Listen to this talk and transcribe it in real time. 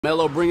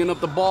Melo bringing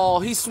up the ball.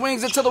 He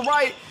swings it to the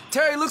right.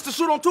 Terry looks to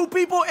shoot on two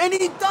people, and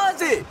he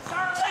does it.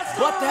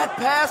 But that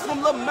pass from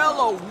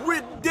LaMelo,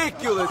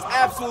 ridiculous,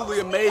 absolutely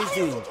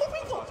amazing.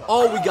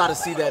 Oh, we got to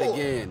see that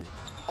again.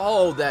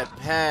 Oh, that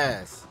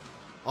pass.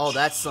 Oh,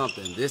 that's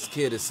something. This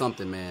kid is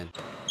something, man.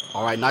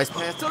 All right, nice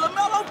pass to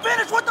LaMelo.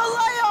 Finish with the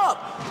layup.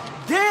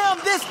 Damn,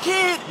 this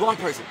kid. Wrong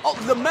person. Oh,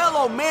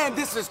 LaMelo, man,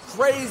 this is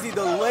crazy.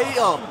 The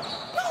layup.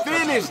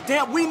 Finish.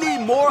 Damn, we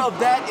need more of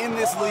that in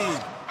this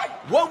league.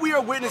 What we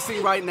are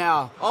witnessing right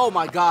now, oh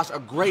my gosh, a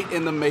great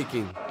in the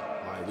making.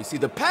 All right, we see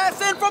the pass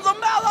in from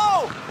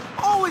LaMelo.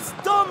 Oh, it's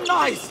dumb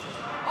nice.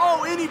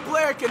 Oh, any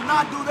player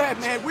cannot do that,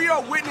 man. We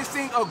are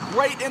witnessing a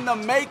great in the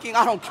making.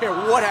 I don't care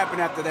what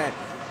happened after that.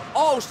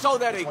 Oh, show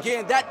that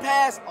again. That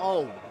pass,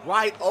 oh,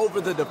 right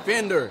over the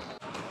defender.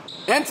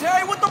 And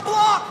Terry with the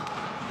block.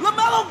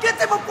 LaMelo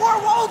gets it before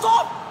it rolls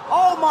off.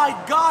 Oh my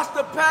gosh,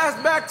 the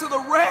pass back to the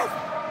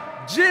ref.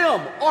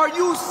 Jim, are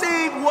you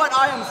seeing what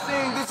I am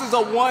seeing? This is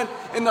a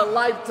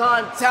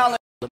one-in-a-lifetime talent.